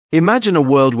Imagine a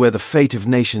world where the fate of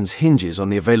nations hinges on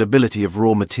the availability of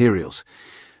raw materials.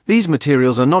 These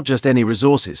materials are not just any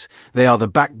resources, they are the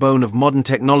backbone of modern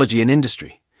technology and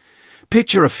industry.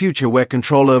 Picture a future where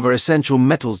control over essential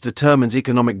metals determines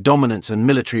economic dominance and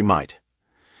military might.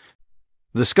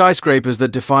 The skyscrapers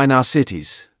that define our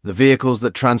cities, the vehicles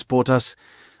that transport us,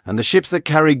 and the ships that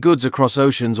carry goods across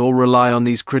oceans all rely on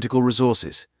these critical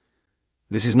resources.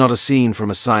 This is not a scene from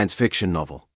a science fiction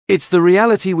novel. It's the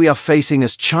reality we are facing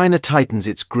as China tightens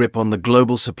its grip on the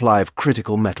global supply of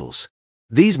critical metals.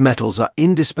 These metals are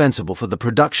indispensable for the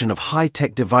production of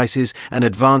high-tech devices and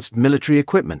advanced military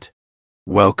equipment.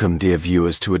 Welcome, dear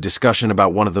viewers, to a discussion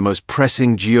about one of the most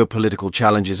pressing geopolitical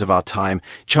challenges of our time,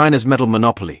 China's metal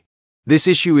monopoly. This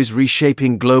issue is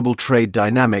reshaping global trade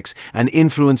dynamics and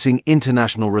influencing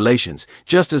international relations,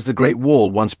 just as the Great Wall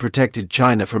once protected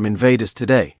China from invaders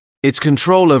today. Its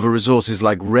control over resources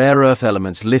like rare earth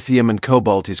elements, lithium and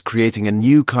cobalt is creating a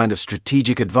new kind of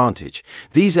strategic advantage.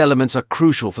 These elements are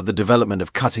crucial for the development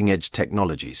of cutting-edge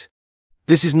technologies.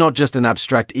 This is not just an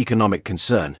abstract economic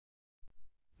concern.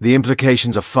 The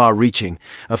implications are far-reaching,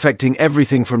 affecting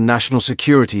everything from national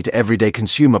security to everyday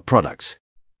consumer products.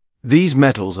 These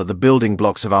metals are the building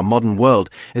blocks of our modern world,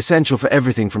 essential for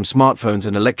everything from smartphones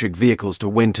and electric vehicles to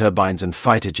wind turbines and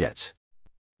fighter jets.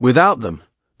 Without them,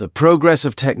 the progress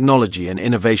of technology and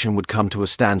innovation would come to a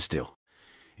standstill.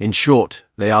 In short,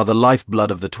 they are the lifeblood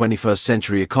of the 21st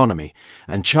century economy,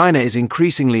 and China is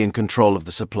increasingly in control of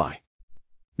the supply.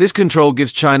 This control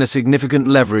gives China significant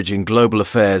leverage in global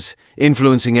affairs,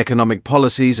 influencing economic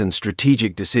policies and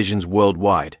strategic decisions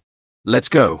worldwide. Let's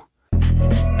go.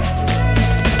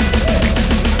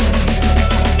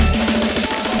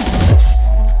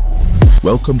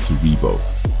 Welcome to Revo,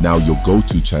 now your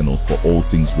go-to channel for all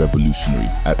things revolutionary.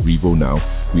 At Revo Now,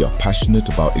 we are passionate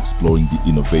about exploring the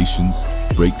innovations,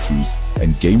 breakthroughs,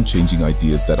 and game-changing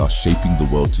ideas that are shaping the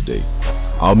world today.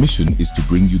 Our mission is to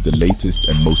bring you the latest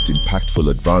and most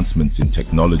impactful advancements in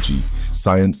technology,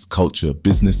 science, culture,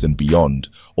 business, and beyond,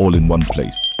 all in one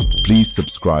place. Please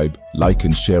subscribe, like,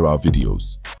 and share our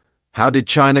videos. How did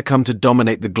China come to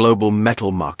dominate the global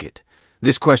metal market?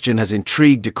 This question has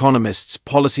intrigued economists,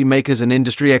 policymakers, and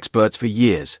industry experts for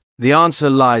years. The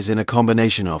answer lies in a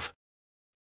combination of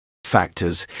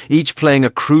factors, each playing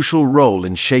a crucial role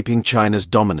in shaping China's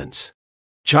dominance.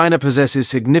 China possesses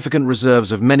significant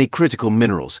reserves of many critical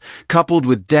minerals, coupled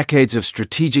with decades of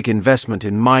strategic investment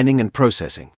in mining and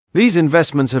processing. These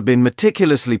investments have been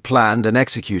meticulously planned and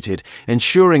executed,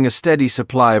 ensuring a steady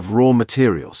supply of raw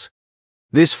materials.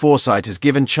 This foresight has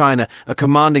given China a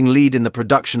commanding lead in the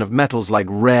production of metals like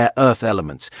rare earth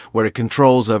elements, where it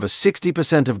controls over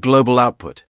 60% of global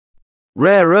output.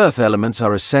 Rare earth elements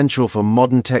are essential for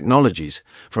modern technologies,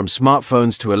 from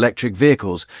smartphones to electric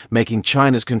vehicles, making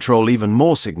China's control even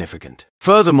more significant.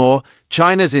 Furthermore,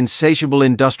 China's insatiable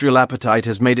industrial appetite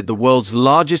has made it the world's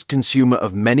largest consumer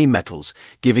of many metals,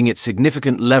 giving it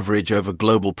significant leverage over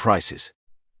global prices.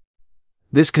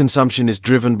 This consumption is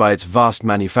driven by its vast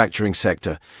manufacturing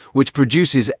sector, which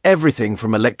produces everything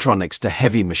from electronics to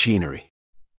heavy machinery.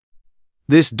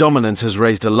 This dominance has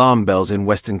raised alarm bells in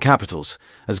Western capitals,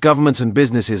 as governments and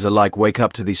businesses alike wake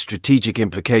up to the strategic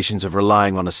implications of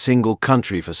relying on a single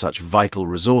country for such vital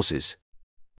resources.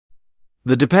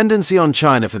 The dependency on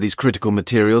China for these critical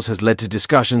materials has led to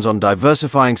discussions on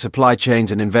diversifying supply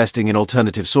chains and investing in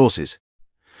alternative sources.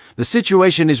 The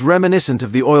situation is reminiscent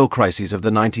of the oil crises of the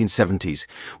 1970s,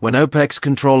 when OPEC's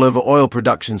control over oil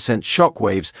production sent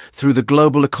shockwaves through the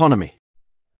global economy.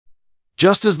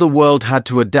 Just as the world had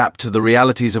to adapt to the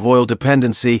realities of oil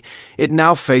dependency, it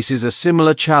now faces a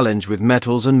similar challenge with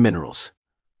metals and minerals.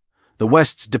 The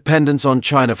West's dependence on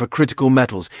China for critical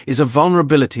metals is a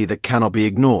vulnerability that cannot be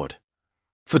ignored.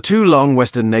 For too long,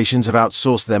 Western nations have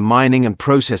outsourced their mining and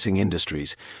processing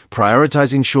industries,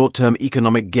 prioritizing short-term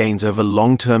economic gains over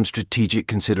long-term strategic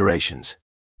considerations.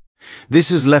 This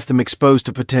has left them exposed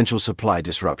to potential supply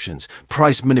disruptions,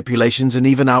 price manipulations, and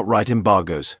even outright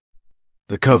embargoes.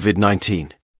 The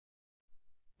COVID-19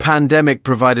 pandemic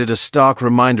provided a stark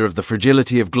reminder of the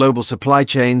fragility of global supply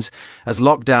chains, as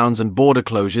lockdowns and border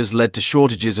closures led to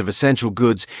shortages of essential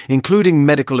goods, including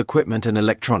medical equipment and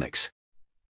electronics.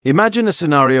 Imagine a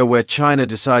scenario where China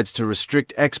decides to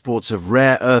restrict exports of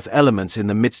rare earth elements in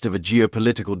the midst of a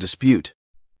geopolitical dispute.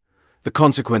 The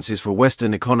consequences for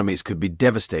Western economies could be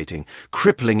devastating,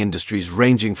 crippling industries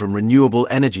ranging from renewable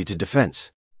energy to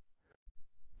defense.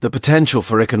 The potential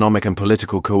for economic and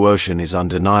political coercion is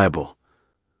undeniable.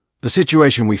 The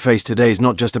situation we face today is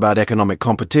not just about economic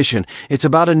competition, it's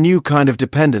about a new kind of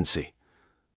dependency.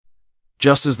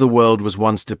 Just as the world was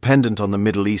once dependent on the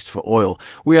Middle East for oil,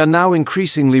 we are now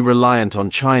increasingly reliant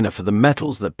on China for the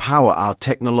metals that power our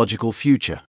technological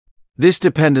future. This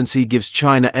dependency gives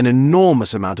China an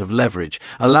enormous amount of leverage,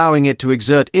 allowing it to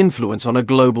exert influence on a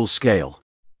global scale.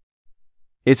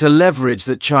 It's a leverage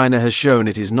that China has shown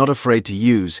it is not afraid to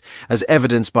use, as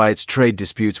evidenced by its trade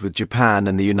disputes with Japan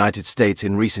and the United States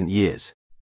in recent years.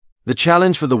 The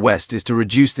challenge for the West is to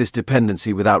reduce this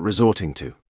dependency without resorting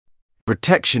to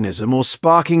protectionism or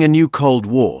sparking a new Cold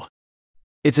War.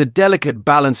 It's a delicate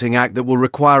balancing act that will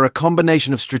require a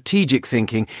combination of strategic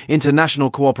thinking, international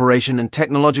cooperation, and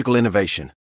technological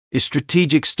innovation. Is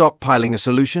strategic stockpiling a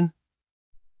solution?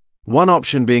 One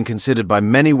option being considered by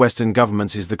many Western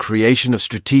governments is the creation of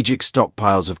strategic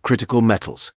stockpiles of critical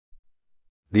metals.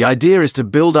 The idea is to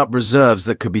build up reserves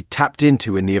that could be tapped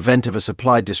into in the event of a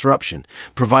supply disruption,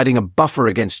 providing a buffer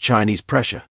against Chinese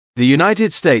pressure. The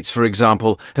United States, for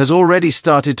example, has already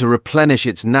started to replenish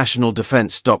its national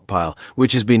defense stockpile,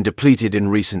 which has been depleted in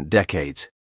recent decades.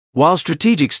 While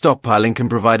strategic stockpiling can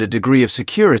provide a degree of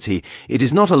security, it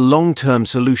is not a long-term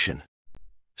solution.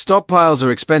 Stockpiles are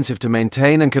expensive to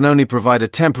maintain and can only provide a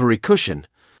temporary cushion.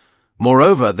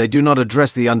 Moreover, they do not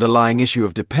address the underlying issue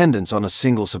of dependence on a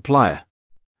single supplier.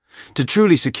 To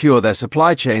truly secure their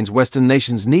supply chains, Western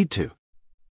nations need to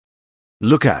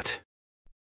look at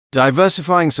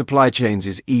diversifying supply chains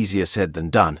is easier said than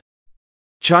done.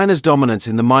 China's dominance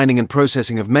in the mining and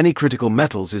processing of many critical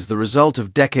metals is the result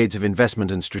of decades of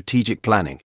investment and strategic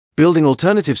planning. Building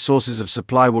alternative sources of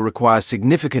supply will require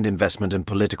significant investment and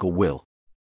political will.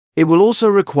 It will also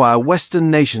require Western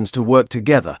nations to work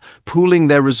together, pooling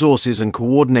their resources and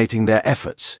coordinating their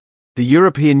efforts. The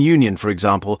European Union, for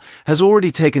example, has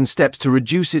already taken steps to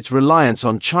reduce its reliance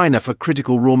on China for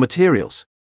critical raw materials.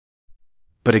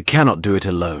 But it cannot do it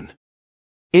alone.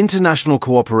 International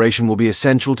cooperation will be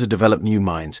essential to develop new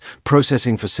mines,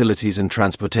 processing facilities, and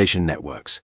transportation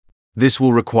networks. This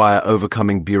will require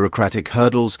overcoming bureaucratic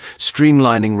hurdles,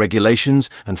 streamlining regulations,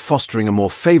 and fostering a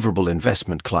more favorable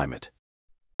investment climate.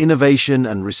 Innovation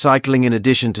and recycling. In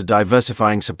addition to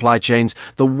diversifying supply chains,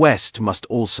 the West must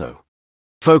also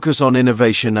focus on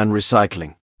innovation and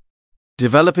recycling.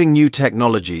 Developing new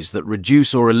technologies that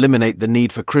reduce or eliminate the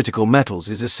need for critical metals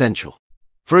is essential.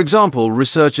 For example,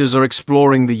 researchers are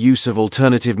exploring the use of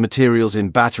alternative materials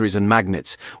in batteries and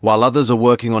magnets, while others are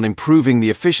working on improving the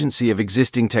efficiency of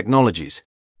existing technologies.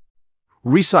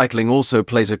 Recycling also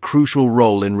plays a crucial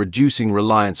role in reducing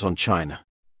reliance on China.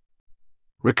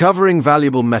 Recovering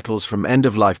valuable metals from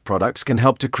end-of-life products can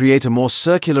help to create a more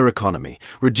circular economy,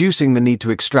 reducing the need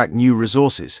to extract new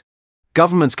resources.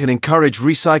 Governments can encourage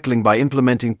recycling by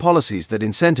implementing policies that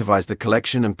incentivize the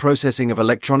collection and processing of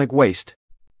electronic waste.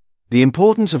 The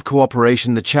importance of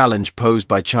cooperation. The challenge posed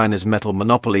by China's metal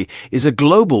monopoly is a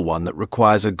global one that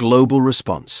requires a global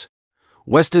response.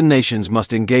 Western nations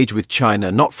must engage with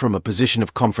China not from a position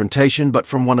of confrontation but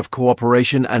from one of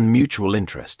cooperation and mutual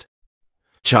interest.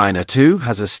 China, too,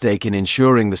 has a stake in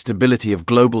ensuring the stability of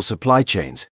global supply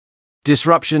chains.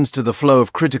 Disruptions to the flow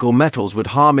of critical metals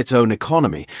would harm its own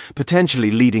economy, potentially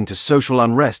leading to social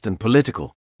unrest and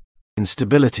political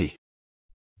instability.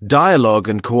 Dialogue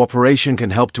and cooperation can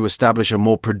help to establish a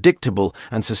more predictable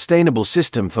and sustainable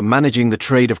system for managing the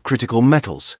trade of critical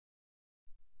metals.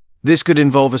 This could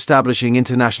involve establishing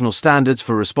international standards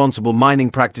for responsible mining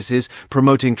practices,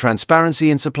 promoting transparency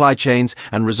in supply chains,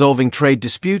 and resolving trade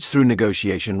disputes through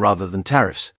negotiation rather than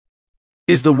tariffs.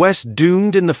 Is the West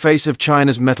doomed in the face of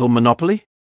China's metal monopoly?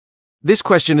 This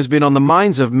question has been on the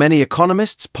minds of many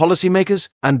economists, policymakers,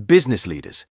 and business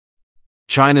leaders.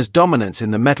 China's dominance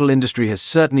in the metal industry has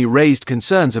certainly raised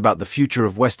concerns about the future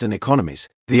of Western economies.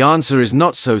 The answer is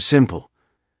not so simple.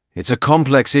 It's a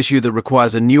complex issue that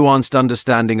requires a nuanced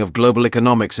understanding of global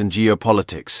economics and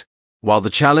geopolitics. While the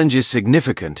challenge is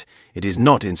significant, it is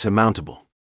not insurmountable.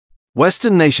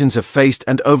 Western nations have faced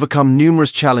and overcome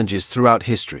numerous challenges throughout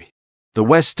history. The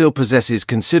West still possesses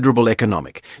considerable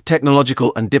economic,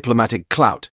 technological, and diplomatic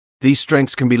clout. These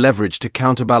strengths can be leveraged to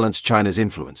counterbalance China's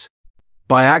influence.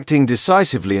 By acting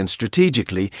decisively and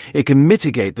strategically, it can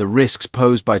mitigate the risks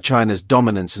posed by China's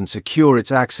dominance and secure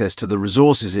its access to the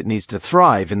resources it needs to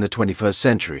thrive in the 21st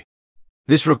century.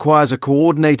 This requires a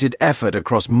coordinated effort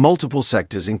across multiple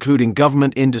sectors, including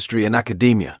government, industry, and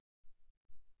academia.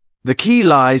 The key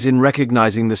lies in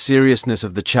recognizing the seriousness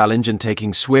of the challenge and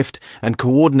taking swift and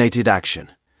coordinated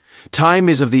action. Time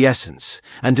is of the essence,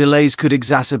 and delays could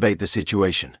exacerbate the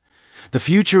situation. The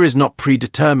future is not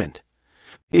predetermined.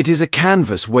 It is a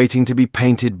canvas waiting to be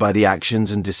painted by the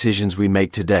actions and decisions we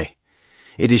make today.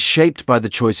 It is shaped by the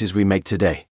choices we make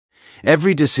today.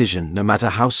 Every decision, no matter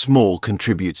how small,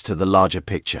 contributes to the larger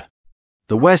picture.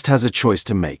 The West has a choice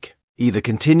to make. Either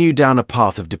continue down a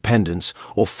path of dependence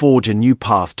or forge a new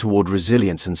path toward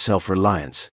resilience and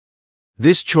self-reliance.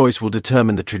 This choice will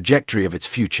determine the trajectory of its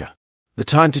future. The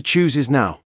time to choose is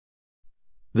now.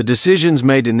 The decisions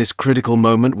made in this critical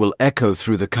moment will echo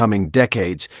through the coming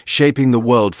decades, shaping the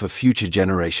world for future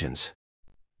generations.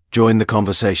 Join the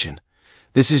conversation.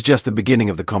 This is just the beginning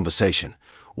of the conversation.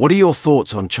 What are your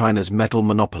thoughts on China's metal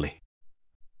monopoly?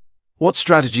 What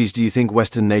strategies do you think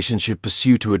Western nations should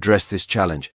pursue to address this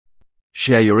challenge?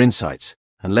 Share your insights,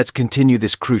 and let's continue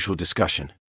this crucial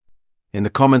discussion. In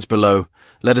the comments below,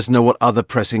 let us know what other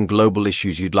pressing global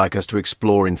issues you'd like us to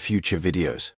explore in future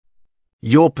videos.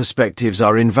 Your perspectives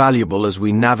are invaluable as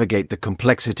we navigate the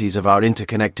complexities of our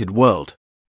interconnected world.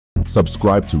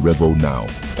 Subscribe to Revo now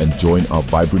and join our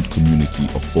vibrant community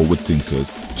of forward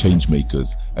thinkers, change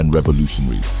makers, and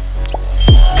revolutionaries.